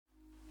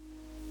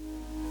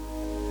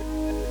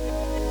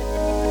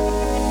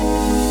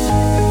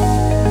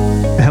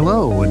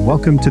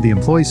Welcome to the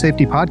Employee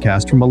Safety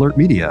Podcast from Alert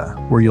Media,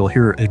 where you'll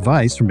hear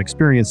advice from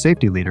experienced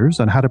safety leaders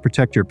on how to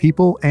protect your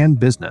people and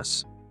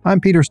business.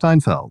 I'm Peter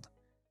Steinfeld.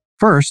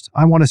 First,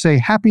 I want to say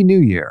Happy New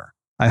Year.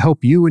 I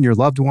hope you and your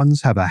loved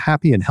ones have a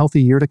happy and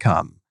healthy year to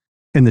come.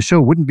 And the show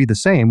wouldn't be the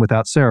same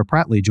without Sarah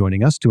Prattley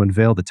joining us to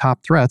unveil the top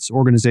threats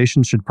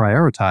organizations should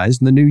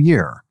prioritize in the new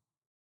year.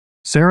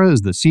 Sarah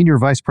is the Senior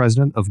Vice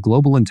President of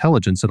Global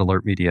Intelligence at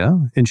Alert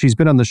Media, and she's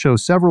been on the show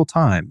several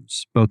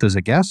times, both as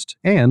a guest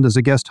and as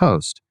a guest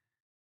host.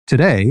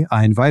 Today,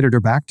 I invited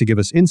her back to give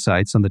us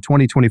insights on the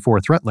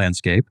 2024 threat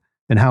landscape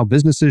and how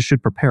businesses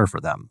should prepare for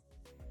them.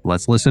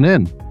 Let's listen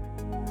in.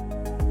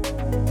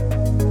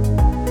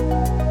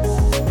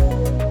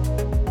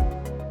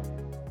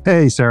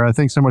 Hey, Sarah,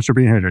 thanks so much for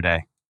being here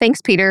today.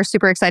 Thanks, Peter.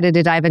 Super excited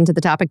to dive into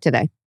the topic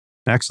today.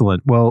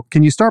 Excellent. Well,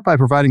 can you start by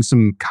providing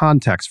some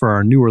context for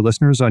our newer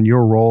listeners on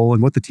your role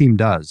and what the team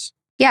does?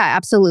 Yeah,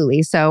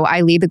 absolutely. So I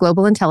lead the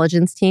global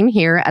intelligence team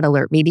here at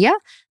Alert Media.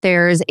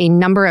 There's a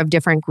number of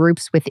different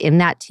groups within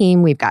that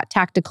team. We've got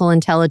tactical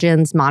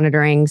intelligence,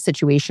 monitoring,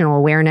 situational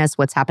awareness,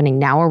 what's happening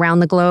now around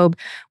the globe.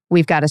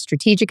 We've got a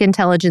strategic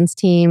intelligence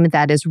team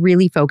that is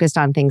really focused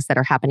on things that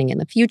are happening in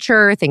the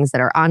future, things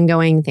that are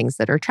ongoing, things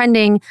that are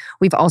trending.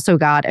 We've also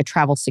got a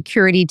travel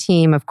security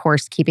team, of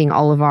course, keeping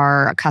all of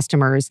our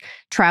customers,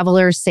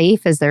 travelers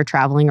safe as they're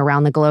traveling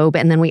around the globe.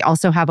 And then we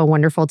also have a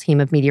wonderful team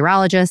of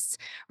meteorologists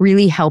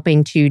really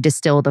helping to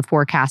distill the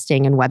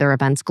forecasting and weather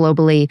events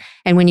globally.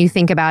 And when you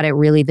think about it,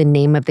 really the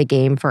name of the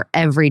game for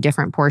every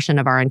different portion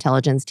of our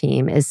intelligence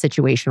team is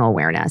situational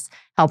awareness,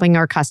 helping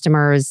our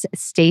customers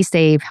stay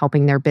safe,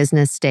 helping their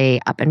business stay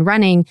up and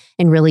running,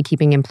 and really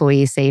keeping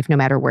employees safe no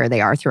matter where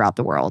they are throughout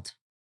the world.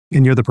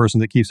 And you're the person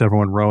that keeps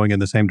everyone rowing in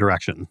the same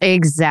direction.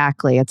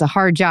 Exactly. It's a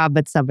hard job,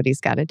 but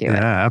somebody's got to do it.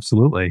 Yeah,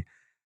 absolutely.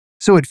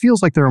 So it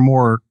feels like there are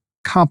more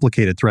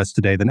complicated threats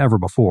today than ever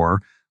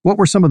before. What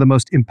were some of the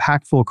most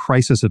impactful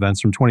crisis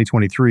events from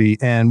 2023,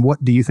 and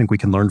what do you think we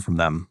can learn from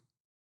them?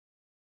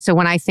 So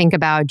when I think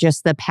about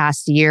just the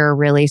past year,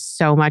 really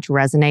so much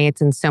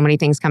resonates and so many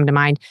things come to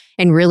mind.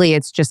 And really,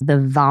 it's just the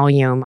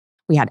volume.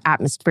 We had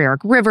atmospheric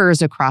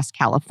rivers across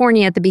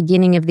California at the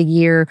beginning of the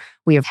year.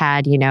 We have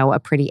had, a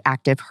pretty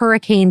active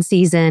hurricane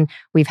season.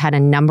 We've had a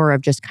number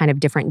of just kind of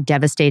different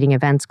devastating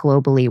events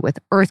globally with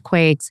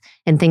earthquakes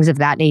and things of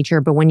that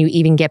nature. But when you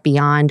even get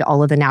beyond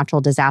all of the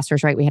natural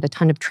disasters, right, we had a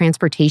ton of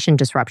transportation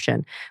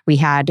disruption. We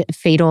had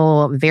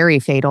very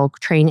fatal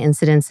train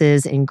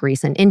incidences in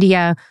Greece and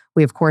India.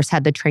 We, of course,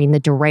 had the train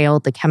that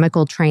derailed, the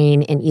chemical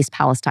train in East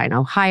Palestine,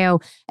 Ohio.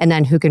 And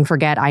then who can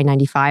forget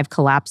I-95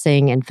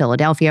 collapsing in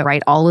Philadelphia,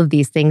 right? All of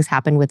these things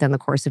happened within the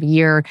course of a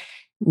year.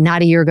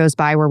 Not a year goes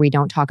by where we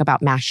don't talk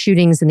about mass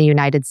shootings in the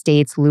United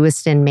States.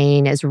 Lewiston,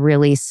 Maine is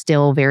really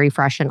still very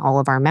fresh in all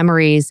of our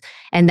memories.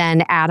 And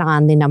then add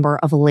on the number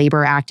of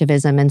labor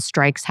activism and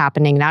strikes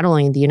happening not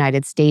only in the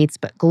United States,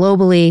 but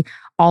globally,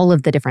 all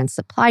of the different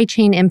supply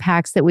chain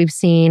impacts that we've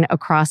seen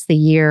across the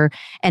year,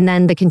 and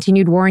then the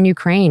continued war in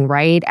Ukraine,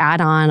 right?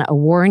 Add on a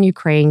war in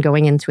Ukraine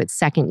going into its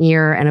second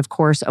year, and of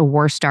course, a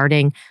war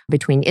starting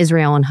between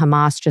Israel and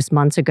Hamas just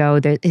months ago.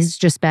 That has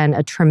just been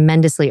a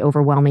tremendously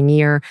overwhelming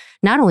year,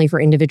 not only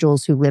for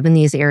individuals who live in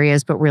these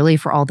areas, but really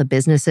for all the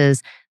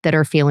businesses that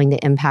are feeling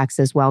the impacts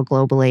as well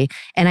globally.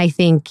 And I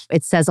think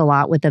it says a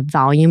lot with the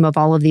volume of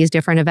all of these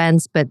different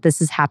events, but this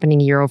is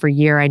happening year over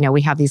year. I know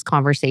we have these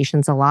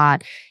conversations a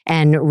lot,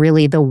 and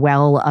really the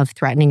well of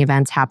threatening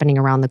events happening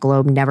around the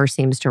globe never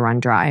seems to run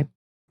dry.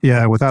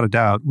 Yeah, without a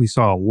doubt. We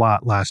saw a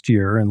lot last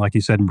year, and like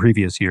you said, in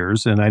previous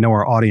years. And I know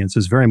our audience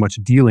is very much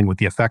dealing with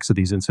the effects of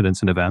these incidents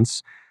and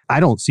events.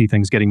 I don't see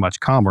things getting much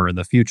calmer in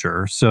the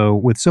future. So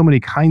with so many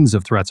kinds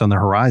of threats on the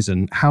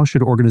horizon, how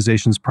should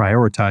organizations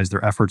prioritize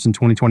their efforts in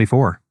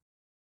 2024?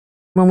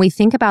 When we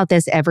think about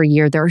this every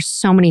year, there are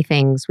so many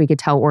things we could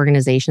tell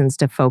organizations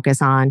to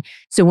focus on.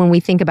 So when we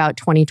think about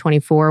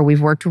 2024,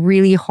 we've worked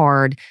really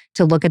hard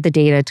to look at the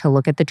data, to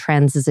look at the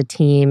trends as a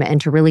team, and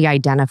to really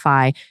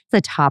identify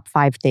the top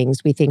 5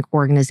 things we think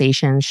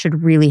organizations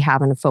should really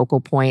have in a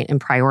focal point and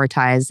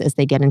prioritize as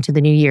they get into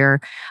the new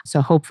year. So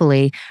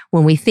hopefully,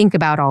 when we think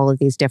about all of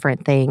these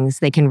different things,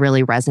 they can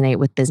really resonate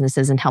with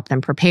businesses and help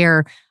them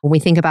prepare. When we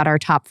think about our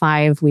top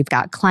 5, we've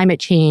got climate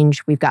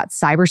change, we've got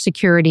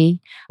cybersecurity,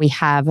 we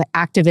have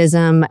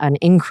activism, an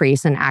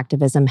increase in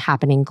activism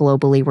happening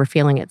globally. We're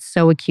feeling it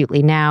so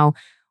acutely now.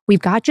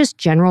 We've got just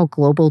general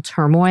global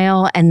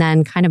turmoil. And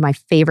then kind of my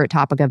favorite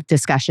topic of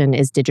discussion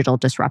is digital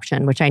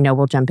disruption, which I know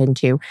we'll jump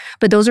into.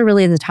 But those are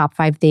really the top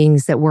 5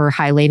 things that we're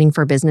highlighting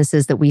for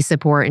businesses that we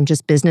support and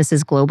just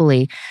businesses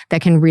globally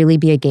that can really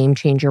be a game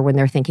changer when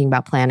they're thinking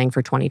about planning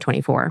for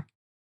 2024.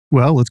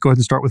 Well, let's go ahead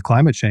and start with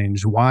climate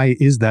change. Why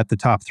is that the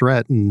top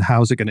threat, and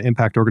how is it going to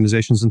impact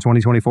organizations in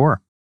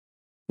 2024?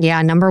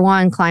 Yeah, number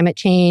one, climate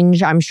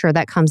change. I'm sure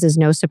that comes as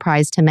no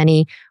surprise to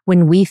many.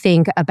 When we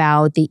think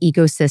about the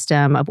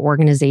ecosystem of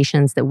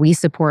organizations that we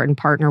support and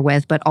partner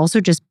with, but also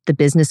just the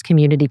business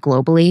community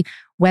globally,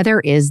 weather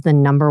is the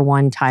number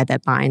one tie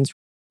that binds.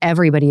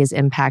 Everybody is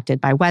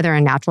impacted by weather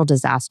and natural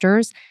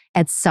disasters.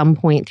 At some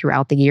point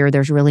throughout the year,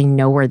 there's really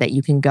nowhere that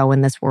you can go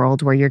in this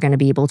world where you're going to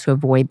be able to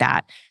avoid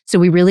that. So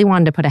we really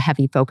wanted to put a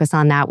heavy focus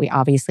on that. We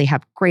obviously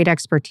have great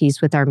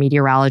expertise with our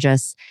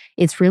meteorologists.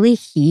 It's really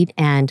heat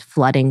and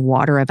flooding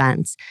water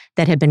events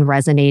that have been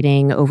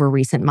resonating over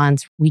recent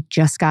months. We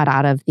just got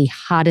out of the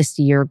hottest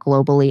year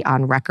globally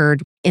on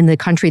record. In the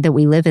country that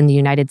we live in, the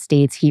United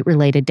States,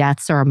 heat-related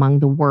deaths are among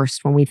the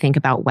worst when we think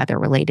about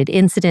weather-related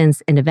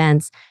incidents and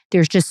events.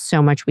 There's just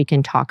so much we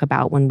can talk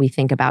about when we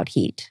think about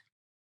heat.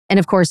 And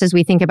of course, as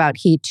we think about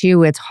heat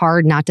too, it's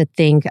hard not to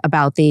think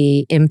about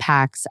the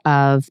impacts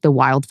of the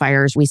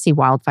wildfires. We see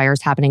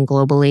wildfires happening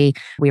globally.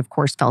 We, of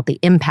course, felt the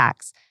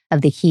impacts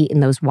of the heat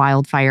and those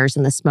wildfires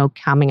and the smoke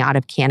coming out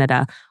of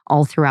Canada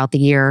all throughout the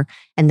year.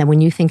 And then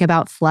when you think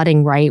about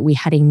flooding, right, we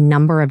had a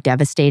number of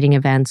devastating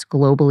events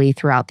globally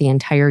throughout the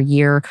entire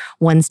year.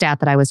 One stat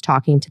that I was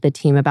talking to the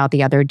team about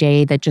the other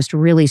day that just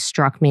really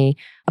struck me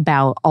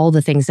about all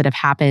the things that have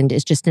happened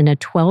is just in a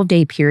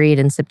 12-day period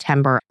in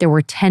September, there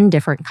were 10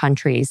 different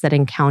countries that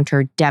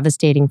encountered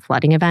devastating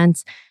flooding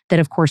events that,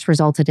 of course,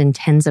 resulted in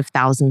tens of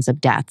thousands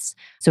of deaths.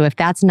 So if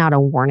that's not a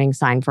warning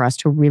sign for us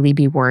to really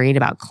be worried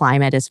about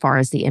climate as far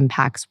as the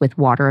impacts with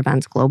water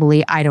events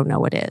globally, I don't know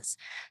what is.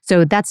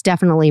 So that's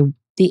definitely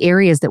the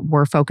areas that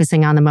we're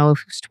focusing on the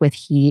most with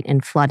heat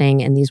and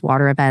flooding and these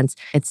water events.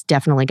 It's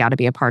definitely got to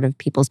be a part of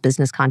people's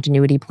business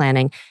continuity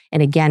planning.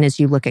 And again, as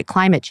you look at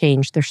climate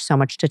change, there's so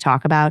much to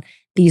talk about.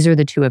 These are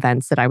the two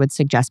events that I would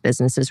suggest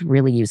businesses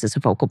really use as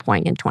a focal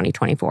point in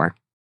 2024.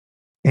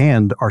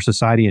 And our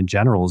society in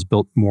general is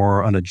built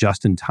more on a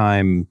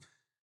just-in-time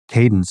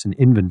cadence and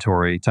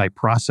inventory type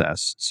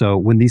process. So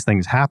when these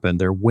things happen,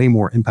 they're way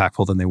more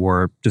impactful than they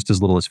were just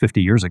as little as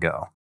 50 years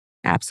ago.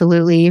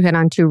 Absolutely. You hit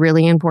on two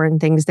really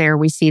important things there.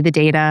 We see the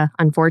data.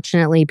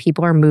 Unfortunately,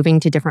 people are moving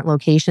to different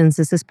locations.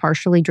 This is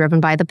partially driven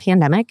by the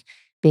pandemic,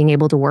 being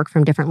able to work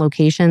from different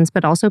locations,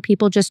 but also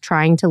people just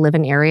trying to live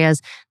in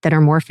areas that are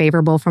more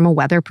favorable from a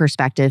weather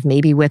perspective,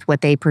 maybe with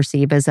what they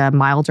perceive as a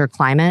milder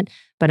climate.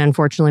 But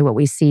unfortunately, what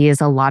we see is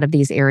a lot of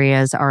these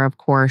areas are, of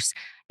course,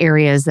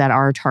 areas that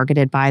are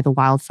targeted by the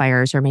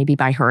wildfires or maybe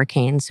by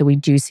hurricanes. So we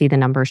do see the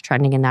numbers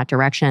trending in that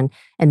direction.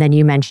 And then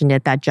you mentioned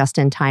it, that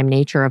just-in-time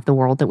nature of the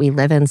world that we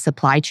live in,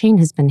 supply chain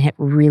has been hit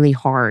really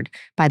hard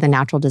by the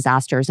natural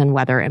disasters and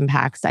weather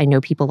impacts. I know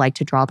people like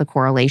to draw the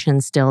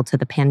correlation still to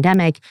the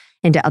pandemic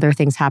and to other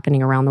things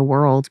happening around the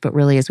world. But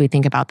really, as we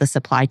think about the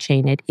supply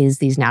chain, it is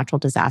these natural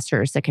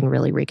disasters that can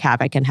really wreak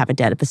havoc and have a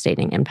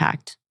devastating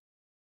impact.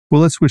 Well,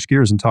 let's switch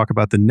gears and talk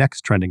about the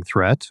next trending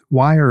threat.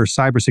 Why are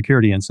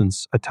cybersecurity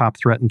incidents a top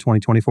threat in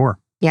 2024?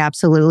 Yeah,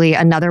 absolutely.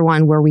 Another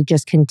one where we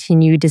just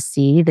continue to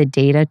see the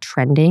data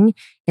trending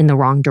in the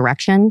wrong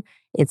direction.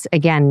 It's,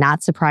 again,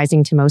 not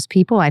surprising to most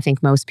people. I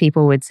think most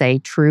people would say,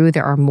 true,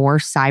 there are more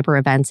cyber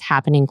events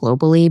happening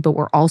globally, but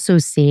we're also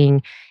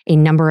seeing a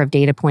number of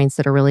data points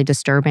that are really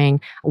disturbing.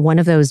 One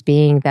of those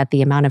being that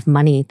the amount of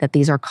money that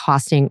these are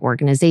costing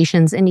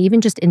organizations and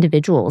even just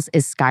individuals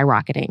is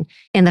skyrocketing.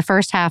 In the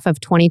first half of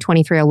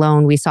 2023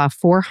 alone, we saw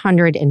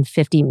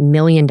 $450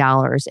 million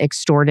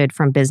extorted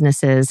from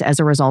businesses as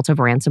a result of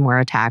ransomware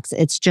attacks.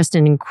 It's just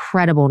an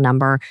incredible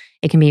number.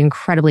 It can be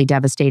incredibly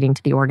devastating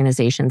to the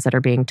organizations that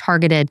are being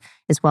targeted,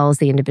 as well as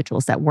the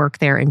individuals that work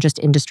there and just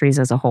industries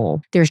as a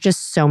whole. There's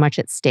just so much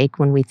at stake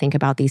when we think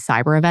about these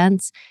cyber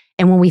events.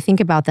 And when we think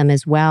about them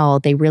as well,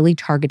 they really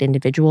target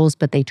individuals,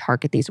 but they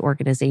target these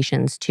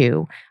organizations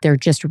too. There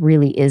just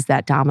really is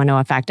that domino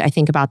effect. I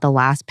think about the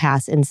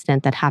LastPass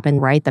incident that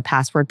happened, right? The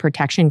password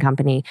protection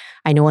company.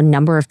 I know a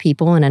number of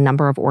people and a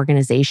number of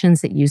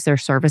organizations that use their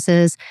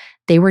services.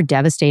 They were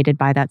devastated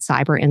by that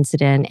cyber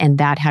incident, and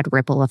that had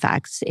ripple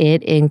effects.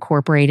 It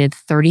incorporated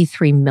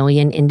 33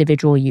 million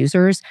individual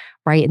users,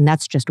 right? And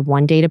that's just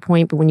one data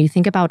point. But when you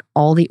think about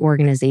all the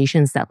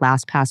organizations that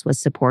LastPass was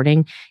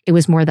supporting, it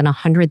was more than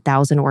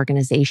 100,000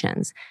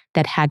 organizations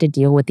that had to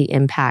deal with the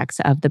impacts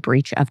of the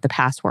breach of the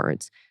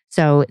passwords.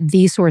 So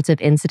these sorts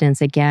of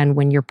incidents, again,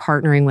 when you're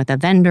partnering with a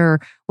vendor,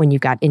 when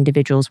you've got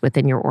individuals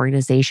within your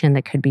organization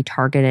that could be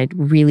targeted,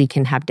 really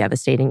can have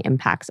devastating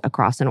impacts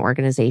across an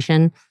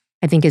organization.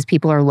 I think as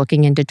people are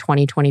looking into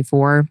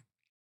 2024,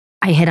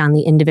 I hit on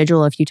the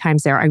individual a few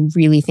times there. I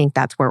really think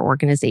that's where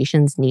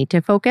organizations need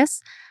to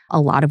focus. A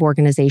lot of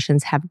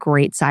organizations have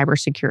great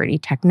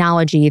cybersecurity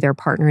technology. They're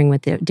partnering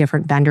with the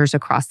different vendors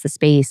across the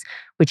space,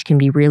 which can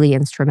be really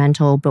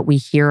instrumental. But we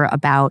hear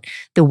about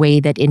the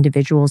way that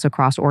individuals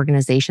across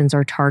organizations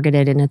are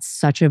targeted, and it's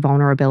such a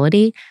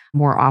vulnerability.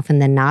 More often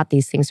than not,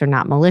 these things are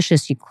not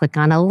malicious. You click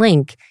on a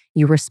link,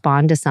 you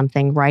respond to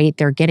something, right?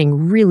 They're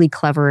getting really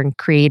clever and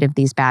creative,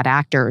 these bad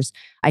actors.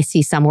 I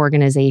see some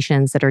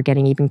organizations that are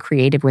getting even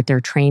creative with their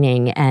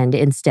training. And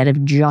instead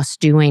of just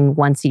doing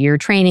once a year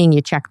training,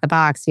 you check the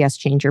box, yes,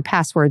 change your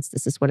passwords.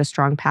 This is what a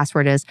strong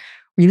password is.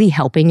 Really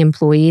helping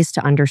employees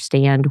to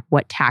understand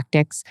what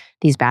tactics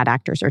these bad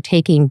actors are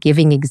taking,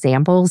 giving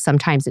examples.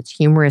 Sometimes it's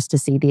humorous to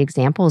see the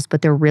examples,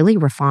 but they're really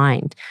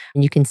refined.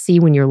 And you can see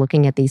when you're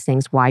looking at these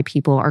things why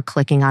people are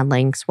clicking on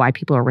links, why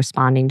people are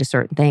responding to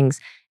certain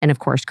things. and of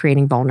course,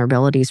 creating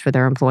vulnerabilities for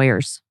their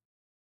employers.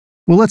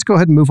 Well, let's go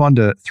ahead and move on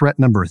to threat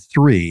number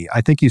 3.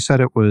 I think you said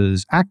it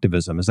was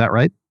activism. Is that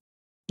right?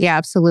 Yeah,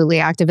 absolutely.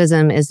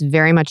 Activism is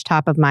very much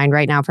top of mind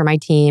right now for my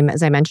team.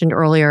 As I mentioned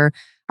earlier,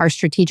 our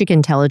strategic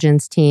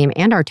intelligence team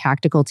and our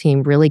tactical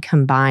team really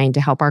combine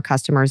to help our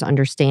customers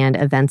understand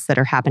events that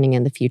are happening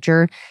in the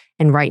future.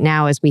 And right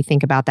now, as we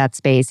think about that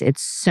space,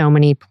 it's so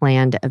many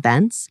planned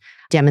events,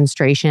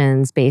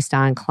 demonstrations based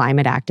on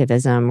climate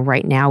activism.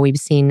 Right now, we've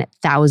seen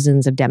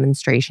thousands of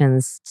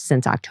demonstrations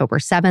since October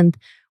 7th.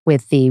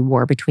 With the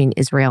war between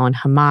Israel and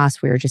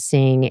Hamas, we are just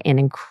seeing an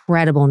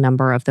incredible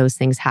number of those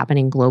things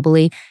happening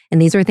globally. And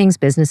these are things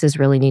businesses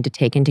really need to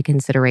take into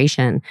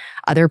consideration.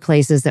 Other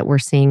places that we're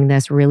seeing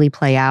this really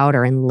play out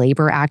are in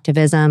labor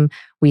activism.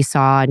 We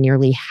saw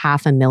nearly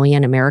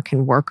 500,000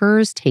 American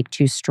workers take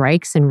to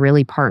strikes and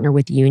really partner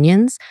with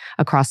unions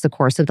across the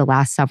course of the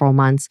last several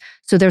months.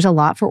 So there's a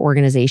lot for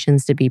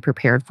organizations to be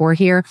prepared for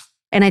here.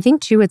 And I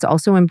think, too, it's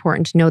also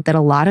important to note that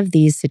a lot of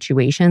these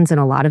situations and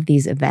a lot of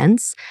these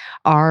events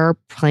are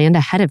planned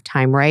ahead of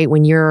time, right?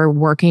 When you're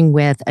working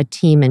with a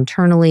team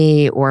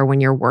internally or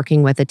when you're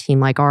working with a team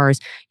like ours,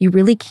 you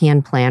really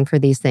can plan for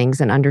these things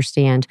and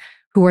understand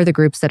who are the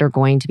groups that are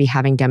going to be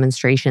having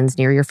demonstrations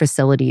near your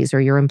facilities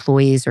or your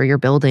employees or your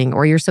building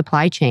or your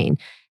supply chain.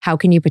 How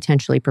can you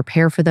potentially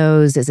prepare for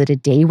those? Is it a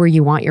day where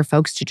you want your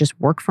folks to just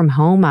work from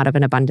home out of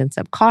an abundance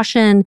of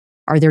caution?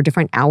 Are there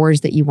different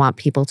hours that you want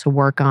people to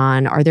work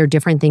on? Are there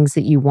different things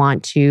that you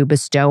want to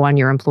bestow on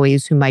your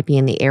employees who might be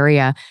in the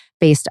area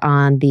based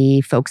on the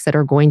folks that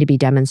are going to be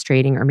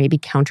demonstrating or maybe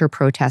counter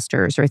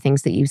protesters or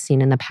things that you've seen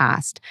in the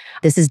past?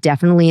 This is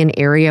definitely an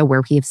area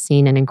where we have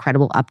seen an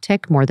incredible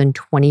uptick, more than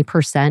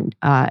 20%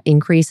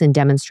 increase in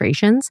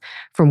demonstrations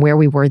from where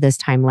we were this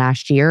time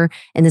last year.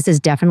 And this is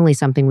definitely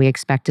something we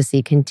expect to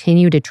see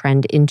continue to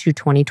trend into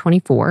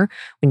 2024.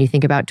 When you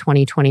think about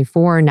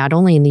 2024, not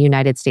only in the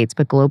United States,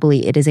 but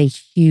globally, it is a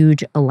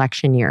huge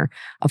election year.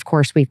 Of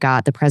course, we've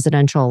got the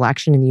presidential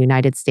election in the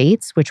United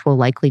States, which will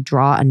likely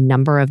draw a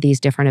number of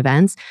these different events.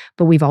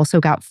 But we've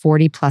also got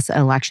 40 plus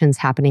elections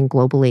happening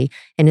globally.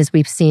 And as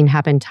we've seen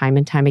happen time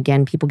and time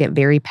again, people get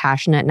very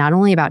passionate, not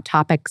only about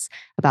topics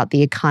about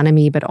the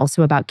economy, but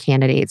also about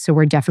candidates. So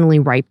we're definitely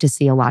ripe to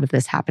see a lot of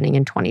this happening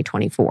in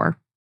 2024.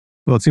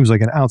 Well, it seems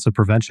like an ounce of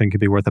prevention could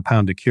be worth a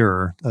pound to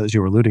cure, as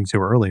you were alluding to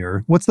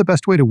earlier. What's the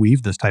best way to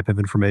weave this type of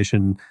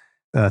information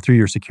through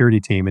your security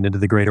team and into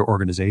the greater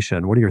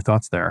organization? What are your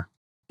thoughts there?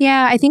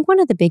 Yeah, I think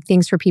one of the big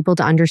things for people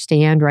to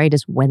understand, right,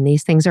 is when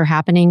these things are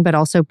happening, but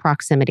also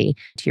proximity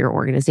to your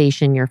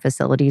organization, your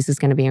facilities is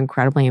going to be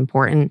incredibly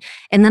important.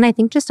 And then I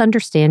think just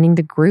understanding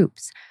the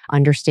groups,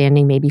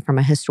 understanding maybe from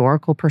a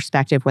historical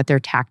perspective what their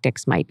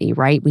tactics might be,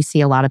 right? We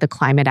see a lot of the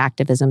climate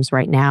activisms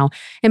right now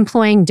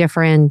employing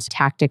different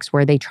tactics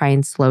where they try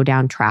and slow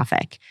down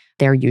traffic.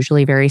 They're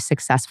usually very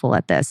successful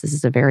at this. This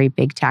is a very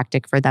big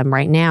tactic for them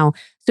right now.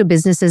 So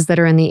businesses that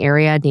are in the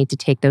area need to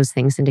take those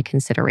things into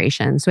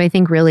consideration. So I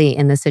think really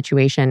in this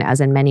situation,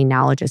 as in many,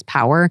 knowledge is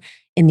power.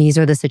 And these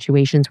are the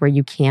situations where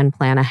you can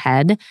plan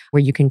ahead,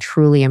 where you can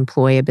truly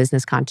employ a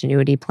business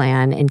continuity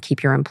plan and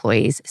keep your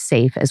employees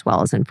safe as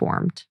well as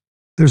informed.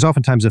 There's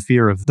oftentimes a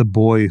fear of the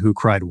boy who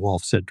cried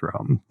wolf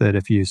syndrome, that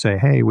if you say,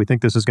 hey, we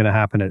think this is going to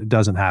happen and it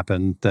doesn't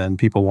happen, then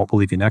people won't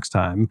believe you next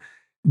time.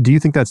 Do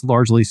you think that's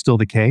largely still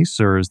the case,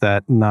 or is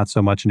that not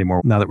so much anymore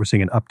now that we're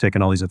seeing an uptick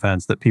in all these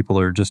events, that people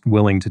are just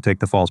willing to take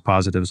the false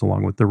positives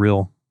along with the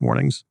real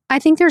warnings? I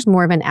think there's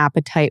more of an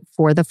appetite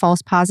for the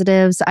false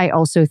positives. I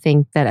also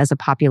think that as a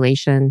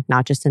population,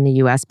 not just in the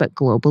US, but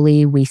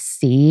globally, we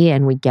see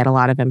and we get a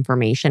lot of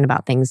information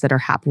about things that are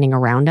happening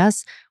around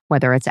us,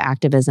 whether it's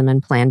activism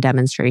and planned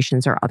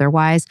demonstrations or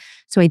otherwise.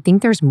 So I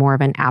think there's more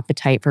of an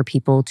appetite for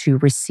people to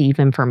receive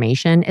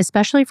information,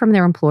 especially from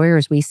their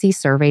employers. We see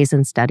surveys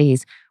and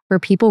studies where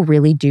people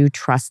really do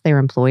trust their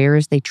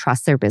employers, they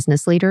trust their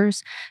business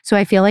leaders. So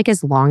I feel like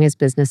as long as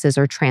businesses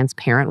are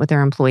transparent with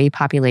their employee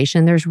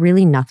population, there's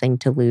really nothing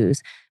to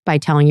lose by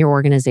telling your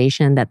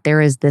organization that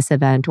there is this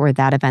event or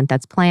that event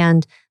that's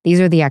planned. These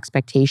are the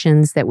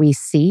expectations that we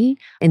see,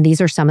 and these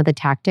are some of the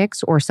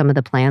tactics or some of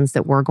the plans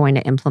that we're going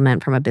to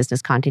implement from a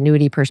business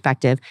continuity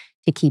perspective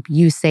to keep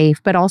you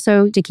safe, but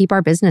also to keep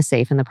our business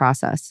safe in the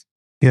process.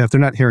 Yeah, if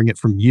they're not hearing it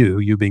from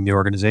you being the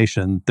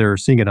organization, they're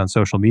seeing it on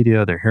social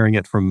media, they're hearing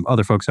it from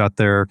other folks out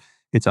there,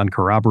 it's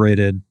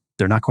uncorroborated,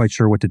 they're not quite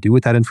sure what to do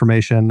with that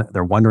information,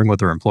 they're wondering what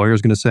their employer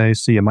is going to say,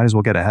 so you might as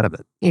well get ahead of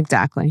it.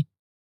 Exactly.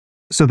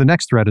 So the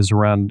next thread is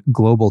around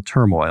global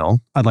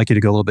turmoil. I'd like you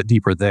to go a little bit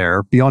deeper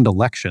there. Beyond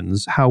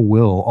elections, how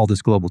will all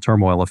this global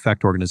turmoil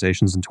affect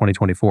organizations in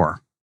 2024?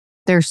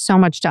 There's so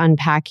much to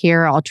unpack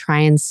here. I'll try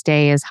and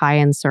stay as high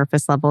in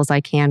surface level as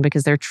I can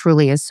because there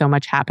truly is so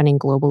much happening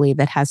globally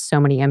that has so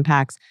many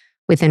impacts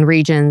within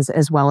regions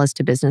as well as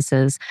to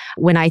businesses.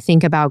 When I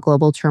think about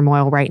global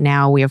turmoil right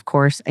now, we, of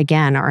course,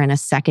 again, are in a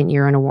second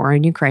year in a war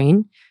in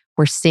Ukraine.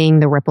 We're seeing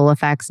the ripple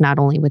effects not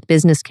only with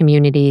business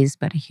communities,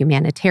 but a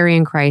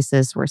humanitarian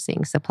crisis. We're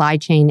seeing supply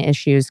chain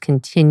issues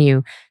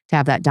continue to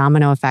have that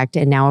domino effect.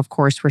 And now, of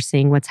course, we're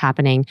seeing what's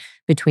happening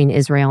between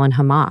Israel and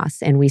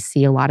Hamas. And we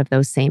see a lot of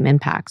those same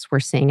impacts. We're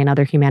seeing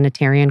another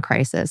humanitarian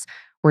crisis.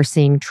 We're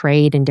seeing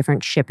trade and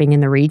different shipping in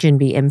the region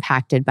be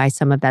impacted by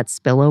some of that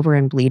spillover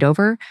and bleed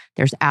over.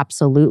 There's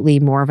absolutely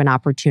more of an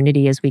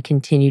opportunity as we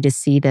continue to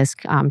see this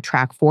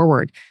track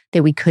forward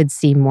that we could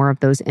see more of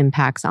those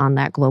impacts on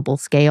that global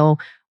scale.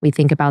 We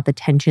think about the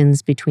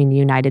tensions between the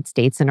United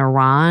States and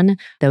Iran.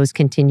 Those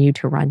continue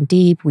to run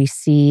deep. We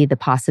see the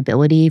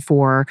possibility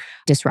for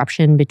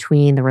disruption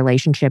between the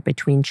relationship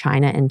between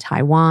China and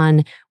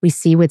Taiwan. We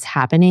see what's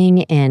happening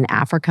in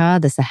Africa,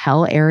 the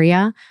Sahel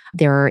area.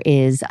 There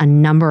is a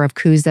number of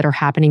coups that are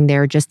happening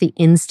there, just the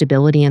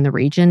instability in the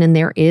region. And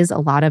there is a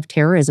lot of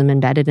terrorism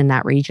embedded in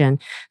that region.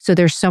 So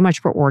there's so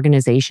much for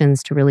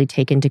organizations to really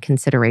take into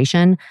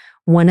consideration.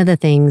 One of the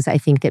things I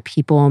think that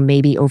people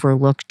maybe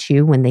overlook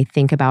too when they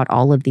think about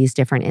all of these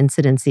different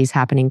incidences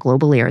happening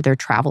globally are their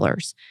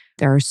travelers.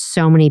 There are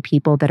so many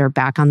people that are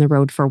back on the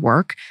road for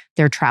work.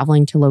 They're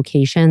traveling to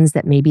locations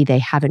that maybe they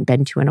haven't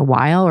been to in a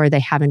while or they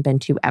haven't been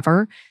to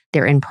ever.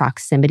 They're in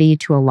proximity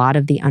to a lot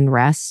of the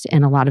unrest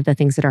and a lot of the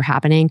things that are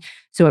happening.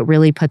 So it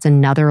really puts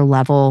another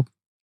level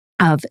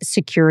of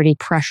security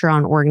pressure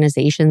on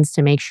organizations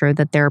to make sure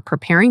that they're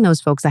preparing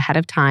those folks ahead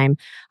of time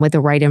with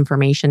the right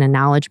information and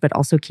knowledge, but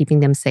also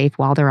keeping them safe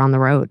while they're on the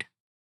road.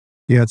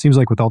 Yeah, it seems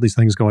like with all these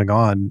things going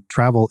on,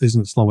 travel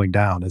isn't slowing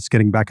down. It's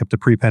getting back up to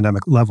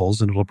pre-pandemic levels,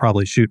 and it'll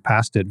probably shoot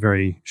past it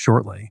very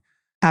shortly.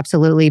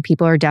 Absolutely.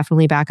 People are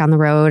definitely back on the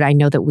road. I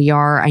know that we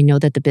are. I know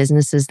that the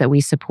businesses that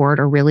we support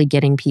are really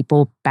getting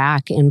people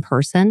back in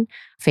person,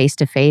 face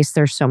to face.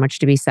 There's so much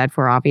to be said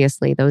for,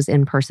 obviously, those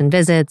in-person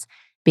visits,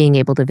 being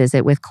able to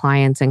visit with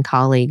clients and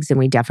colleagues. And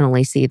we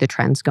definitely see the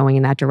trends going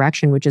in that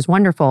direction, which is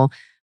wonderful.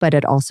 But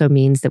it also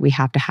means that we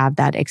have to have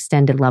that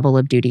extended level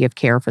of duty of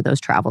care for those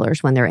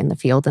travelers when they're in the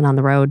field and on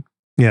the road.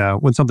 Yeah,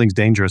 when something's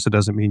dangerous, it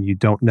doesn't mean you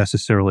don't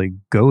necessarily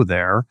go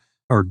there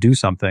or do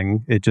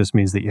something. It just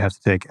means that you have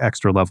to take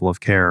extra level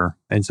of care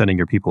in sending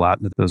your people out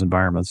into those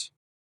environments.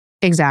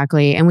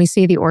 Exactly. And we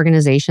see the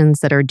organizations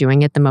that are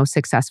doing it the most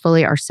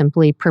successfully are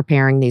simply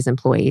preparing these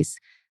employees.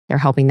 They're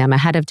helping them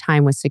ahead of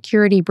time with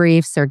security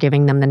briefs. They're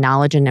giving them the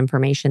knowledge and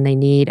information they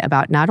need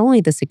about not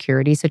only the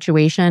security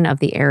situation of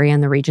the area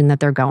and the region that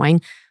they're going,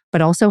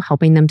 but also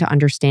helping them to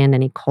understand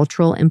any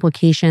cultural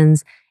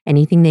implications,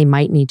 anything they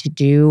might need to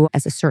do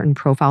as a certain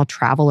profile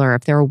traveler,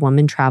 if they're a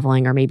woman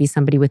traveling or maybe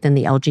somebody within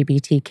the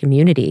LGBT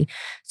community,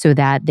 so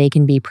that they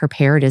can be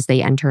prepared as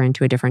they enter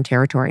into a different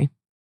territory.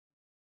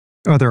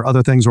 Are there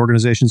other things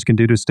organizations can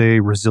do to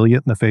stay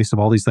resilient in the face of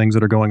all these things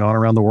that are going on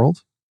around the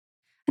world?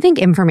 I think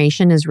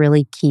information is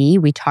really key.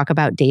 We talk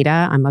about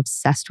data. I'm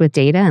obsessed with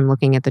data and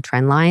looking at the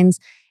trend lines.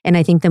 And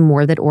I think the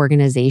more that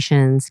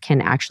organizations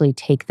can actually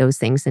take those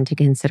things into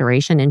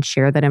consideration and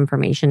share that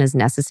information as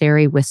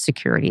necessary with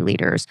security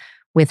leaders,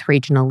 with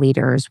regional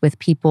leaders, with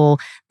people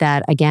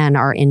that, again,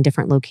 are in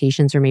different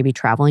locations or maybe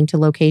traveling to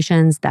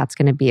locations, that's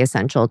going to be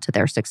essential to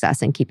their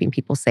success in keeping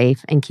people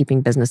safe and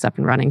keeping business up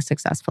and running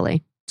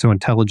successfully. So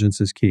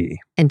intelligence is key.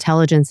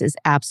 Intelligence is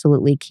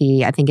absolutely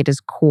key. I think it is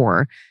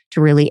core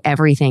to really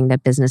everything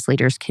that business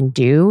leaders can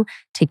do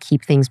to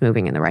keep things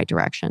moving in the right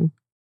direction.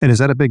 And is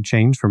that a big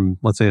change from,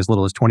 let's say, as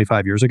little as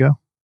 25 years ago?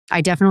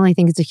 I definitely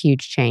think it's a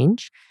huge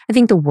change. I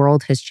think the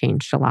world has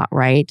changed a lot,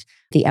 right?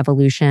 The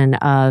evolution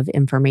of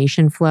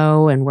information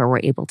flow and where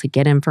we're able to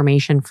get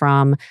information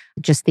from,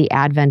 just the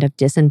advent of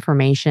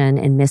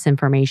disinformation and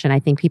misinformation. I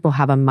think people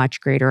have a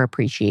much greater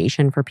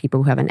appreciation for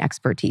people who have an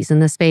expertise in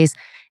this space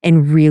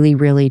and really,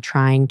 really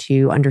trying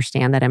to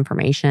understand that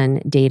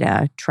information,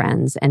 data,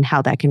 trends, and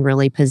how that can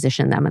really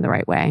position them in the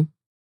right way.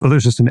 Well,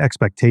 there's just an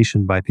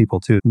expectation by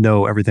people to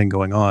know everything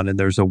going on, and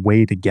there's a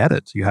way to get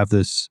it. You have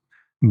this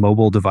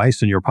mobile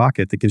device in your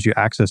pocket that gives you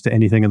access to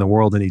anything in the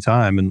world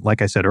anytime. And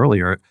like I said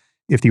earlier,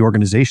 if the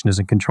organization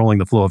isn't controlling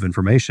the flow of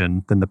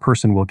information, then the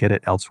person will get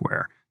it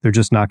elsewhere. They're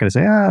just not going to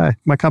say,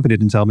 my company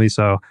didn't tell me,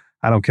 so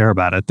I don't care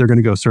about it. They're going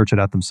to go search it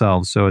out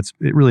themselves. So it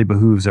really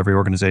behooves every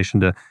organization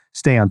to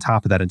stay on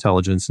top of that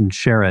intelligence and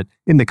share it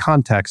in the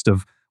context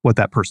of what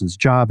that person's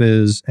job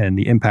is and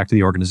the impact of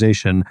the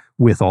organization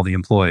with all the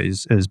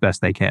employees as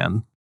best they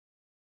can.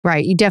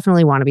 Right. You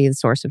definitely want to be the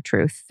source of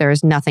truth. There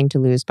is nothing to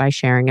lose by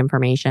sharing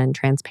information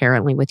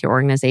transparently with your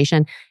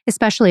organization,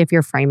 especially if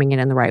you're framing it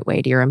in the right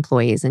way to your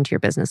employees and to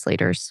your business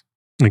leaders.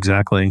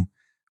 Exactly.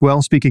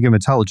 Well, speaking of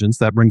intelligence,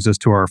 that brings us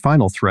to our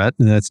final threat,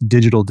 and that's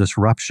digital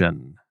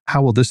disruption.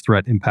 How will this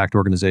threat impact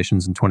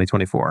organizations in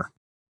 2024?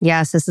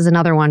 Yes, this is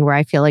another one where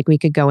I feel like we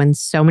could go in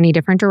so many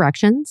different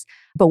directions.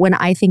 But when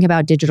I think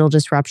about digital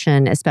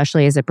disruption,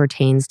 especially as it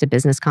pertains to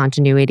business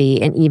continuity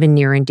and even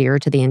near and dear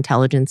to the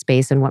intelligence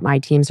space and what my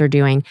teams are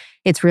doing,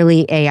 it's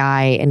really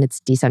AI and its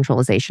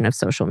decentralization of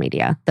social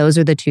media. Those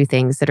are the two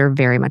things that are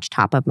very much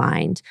top of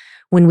mind.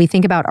 When we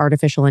think about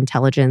artificial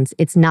intelligence,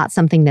 it's not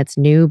something that's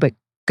new, but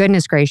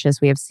Goodness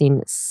gracious, we have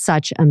seen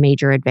such a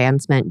major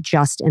advancement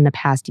just in the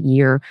past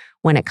year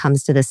when it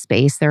comes to this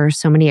space. There are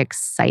so many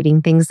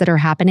exciting things that are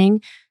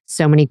happening,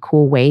 so many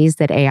cool ways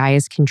that AI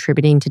is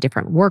contributing to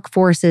different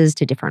workforces,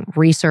 to different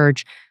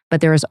research. But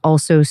there is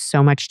also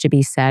so much to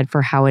be said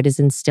for how it is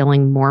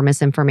instilling more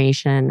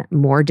misinformation,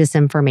 more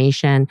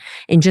disinformation,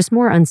 and just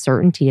more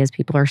uncertainty as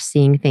people are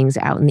seeing things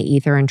out in the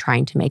ether and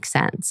trying to make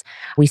sense.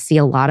 We see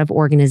a lot of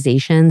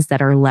organizations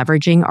that are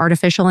leveraging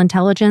artificial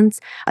intelligence.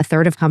 A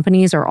third of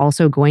companies are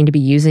also going to be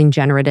using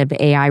generative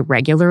AI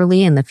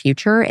regularly in the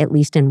future, at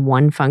least in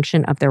one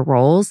function of their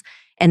roles.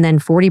 And then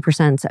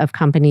 40% of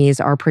companies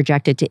are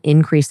projected to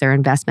increase their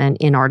investment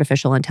in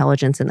artificial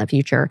intelligence in the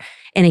future.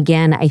 And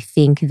again, I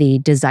think the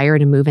desire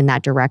to move in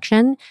that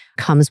direction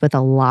comes with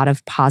a lot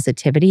of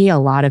positivity, a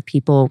lot of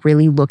people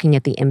really looking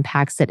at the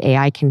impacts that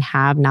AI can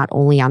have not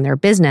only on their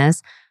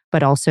business,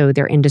 but also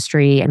their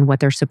industry and what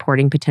they're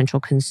supporting potential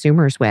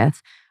consumers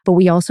with. But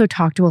we also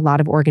talk to a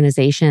lot of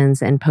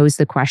organizations and pose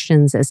the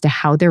questions as to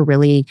how they're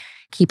really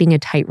keeping a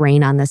tight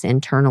rein on this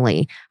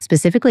internally,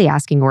 specifically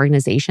asking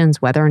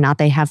organizations whether or not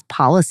they have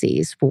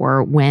policies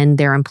for when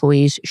their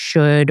employees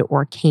should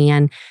or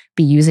can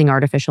be using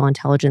artificial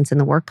intelligence in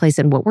the workplace.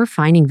 And what we're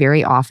finding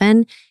very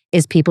often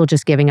is people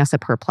just giving us a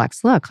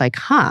perplexed look like,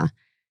 I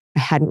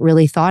hadn't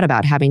really thought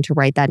about having to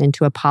write that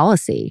into a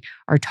policy,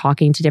 or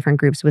talking to different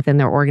groups within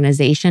their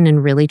organization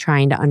and really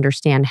trying to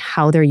understand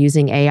how they're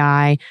using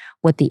AI,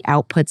 what the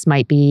outputs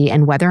might be,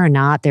 and whether or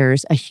not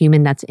there's a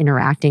human that's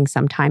interacting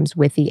sometimes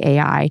with the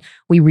AI.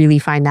 We really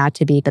find that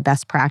to be the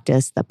best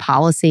practice, the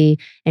policy,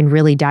 and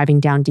really diving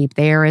down deep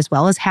there, as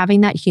well as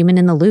having that human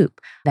in the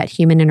loop, that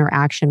human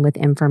interaction with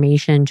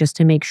information, just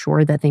to make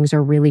sure that things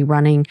are really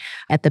running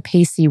at the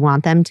pace you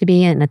want them to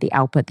be and at the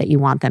output that you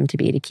want them to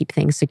be to keep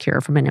things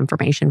secure from an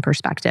information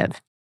perspective.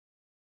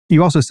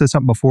 You also said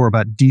something before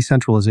about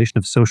decentralization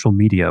of social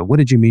media. What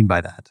did you mean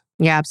by that?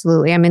 Yeah,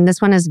 absolutely. I mean,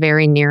 this one is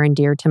very near and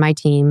dear to my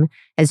team.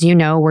 As you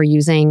know, we're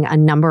using a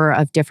number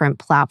of different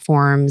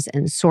platforms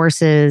and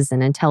sources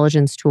and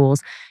intelligence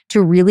tools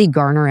to really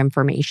garner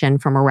information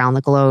from around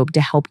the globe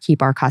to help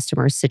keep our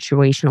customers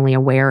situationally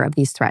aware of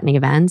these threatening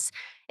events.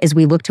 As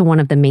we look to one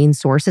of the main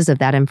sources of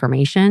that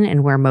information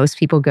and where most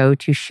people go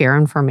to share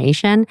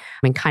information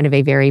in kind of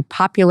a very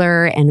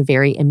popular and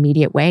very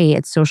immediate way,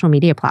 it's social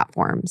media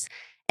platforms.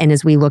 And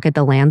as we look at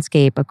the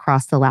landscape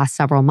across the last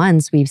several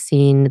months, we've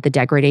seen the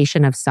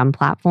degradation of some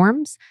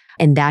platforms,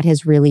 and that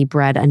has really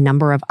bred a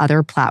number of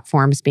other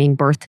platforms being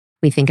birthed.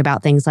 We think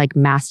about things like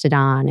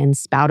Mastodon and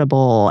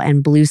Spoutable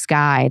and Blue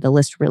Sky. The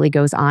list really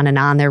goes on and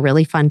on. They're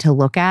really fun to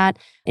look at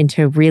and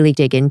to really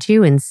dig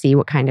into and see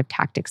what kind of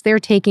tactics they're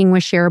taking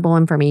with shareable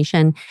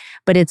information.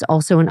 But it's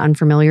also an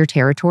unfamiliar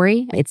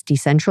territory. It's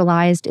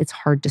decentralized. It's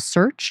hard to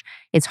search.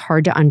 It's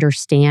hard to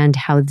understand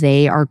how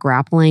they are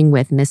grappling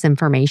with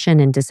misinformation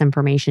and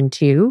disinformation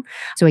too.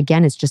 So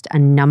again, it's just a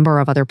number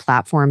of other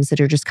platforms that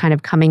are just kind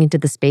of coming into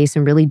the space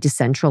and really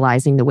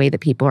decentralizing the way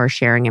that people are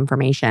sharing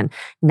information,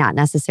 not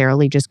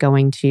necessarily just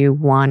going to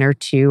one or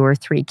two or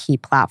three key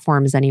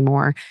platforms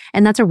anymore.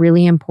 And that's a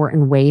really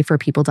important way for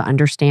people to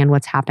understand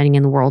what's happening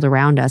in the world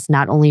around us,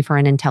 not only for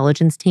an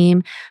intelligence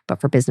team, but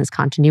for business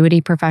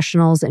continuity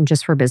professionals and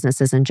just for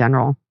businesses in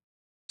general.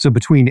 So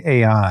between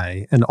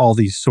AI and all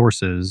these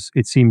sources,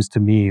 it seems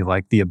to me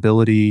like the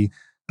ability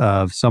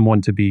of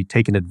someone to be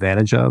taken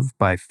advantage of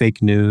by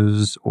fake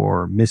news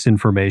or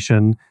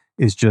misinformation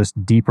is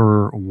just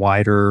deeper,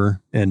 wider,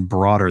 and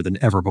broader than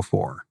ever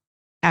before.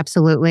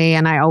 Absolutely.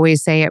 And I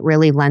always say it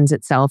really lends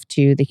itself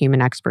to the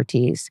human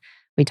expertise.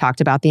 We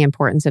talked about the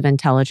importance of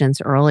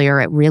intelligence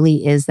earlier. It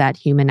really is that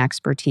human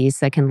expertise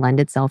that can lend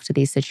itself to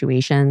these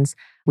situations.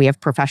 We have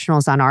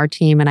professionals on our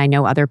team, and I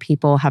know other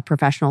people have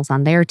professionals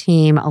on their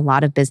team. A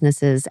lot of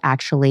businesses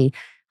actually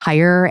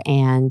hire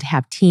and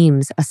have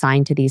teams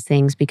assigned to these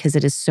things because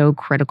it is so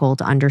critical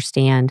to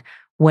understand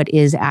what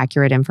is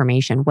accurate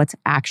information, what's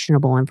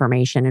actionable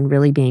information, and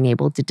really being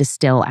able to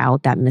distill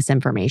out that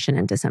misinformation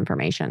and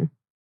disinformation.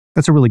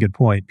 That's a really good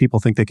point.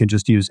 People think they can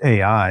just use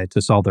AI to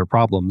solve their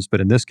problems,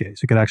 but in this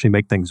case, it could actually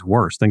make things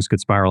worse. Things could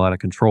spiral out of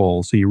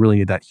control. So you really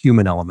need that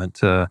human element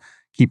to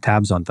keep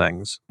tabs on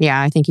things.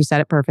 Yeah, I think you said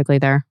it perfectly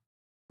there.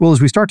 Well, as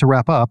we start to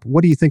wrap up,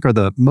 what do you think are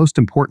the most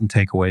important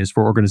takeaways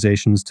for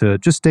organizations to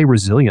just stay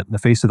resilient in the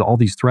face of all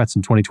these threats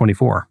in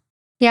 2024?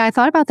 Yeah, I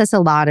thought about this a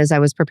lot as I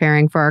was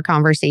preparing for our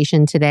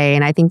conversation today.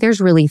 And I think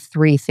there's really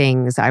three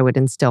things I would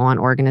instill on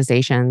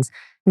organizations.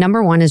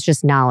 Number one is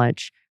just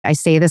knowledge. I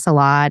say this a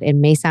lot. It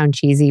may sound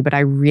cheesy, but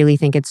I really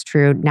think it's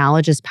true.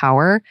 Knowledge is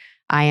power.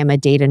 I am a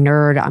data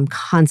nerd. I'm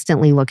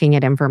constantly looking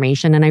at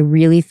information. And I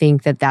really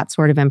think that that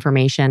sort of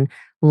information,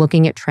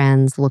 looking at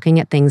trends, looking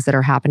at things that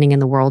are happening in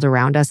the world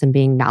around us and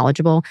being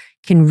knowledgeable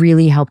can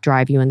really help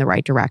drive you in the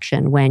right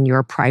direction when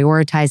you're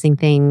prioritizing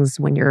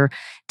things, when you're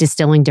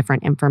distilling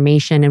different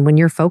information, and when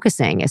you're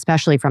focusing,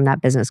 especially from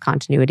that business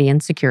continuity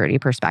and security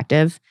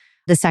perspective.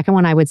 The second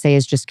one I would say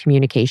is just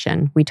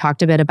communication. We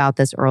talked a bit about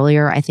this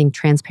earlier. I think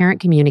transparent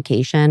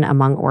communication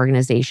among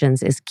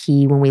organizations is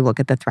key when we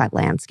look at the threat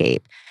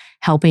landscape.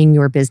 helping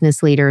your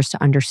business leaders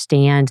to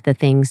understand the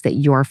things that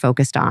you're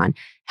focused on,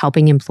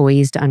 helping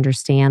employees to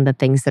understand the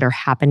things that are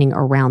happening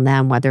around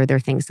them, whether they're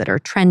things that are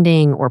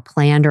trending or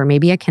planned, or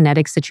maybe a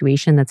kinetic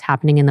situation that's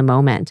happening in the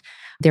moment.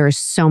 There is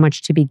so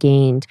much to be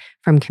gained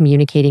from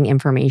communicating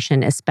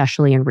information,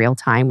 especially in real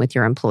time with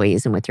your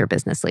employees and with your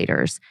business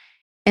leaders.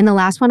 And the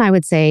last one I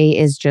would say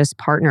is just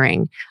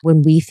partnering.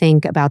 When we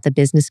think about the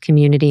business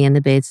community and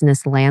the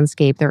business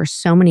landscape, there are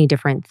so many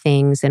different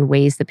things and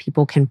ways that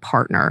people can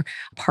partner.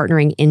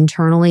 Partnering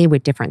internally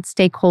with different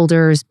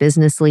stakeholders,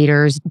 business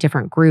leaders,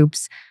 different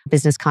groups,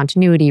 business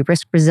continuity,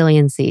 risk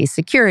resiliency,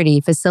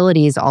 security,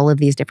 facilities, all of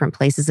these different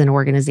places and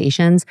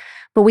organizations.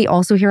 But we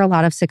also hear a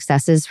lot of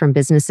successes from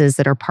businesses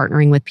that are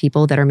partnering with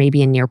people that are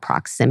maybe in near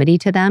proximity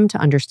to them to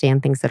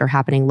understand things that are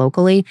happening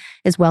locally,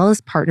 as well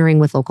as partnering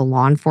with local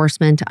law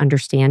enforcement to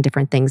understand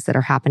different things that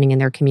are happening in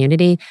their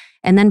community,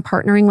 and then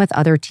partnering with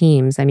other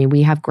teams. I mean,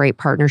 we have great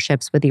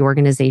partnerships with the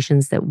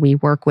organizations that we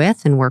work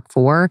with and work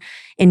for,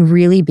 and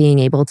really being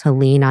able to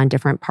lean on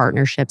different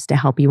partnerships to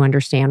help you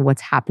understand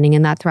what's happening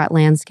in that threat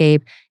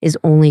landscape is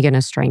only going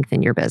to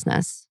strengthen your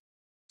business.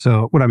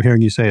 So what I'm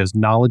hearing you say is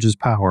knowledge is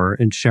power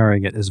and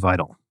sharing it is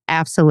vital.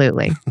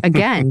 Absolutely.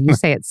 Again, you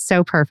say it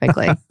so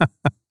perfectly.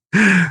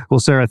 Well,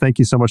 Sarah, thank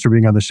you so much for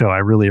being on the show. I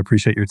really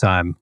appreciate your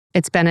time.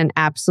 It's been an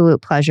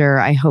absolute pleasure.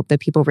 I hope that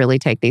people really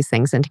take these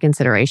things into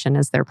consideration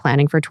as they're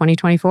planning for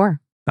 2024.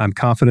 I'm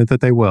confident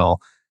that they will.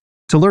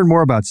 To learn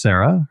more about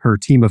Sarah, her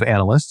team of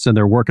analysts, and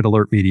their work at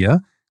Alert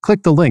Media,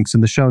 click the links in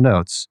the show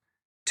notes.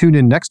 Tune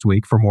in next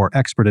week for more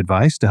expert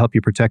advice to help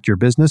you protect your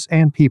business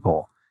and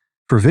people.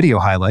 For video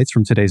highlights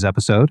from today's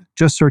episode,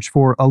 just search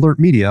for Alert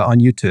Media on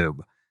YouTube.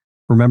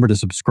 Remember to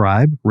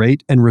subscribe,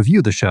 rate, and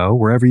review the show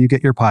wherever you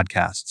get your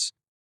podcasts.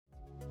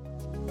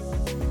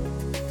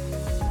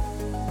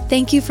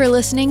 Thank you for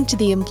listening to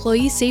the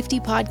Employee Safety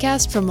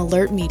Podcast from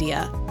Alert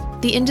Media,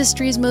 the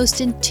industry's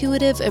most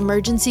intuitive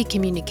emergency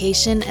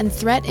communication and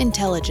threat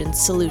intelligence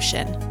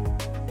solution.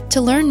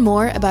 To learn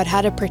more about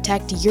how to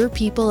protect your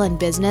people and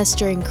business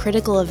during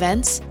critical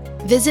events,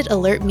 visit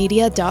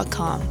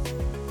alertmedia.com.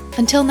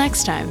 Until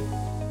next time.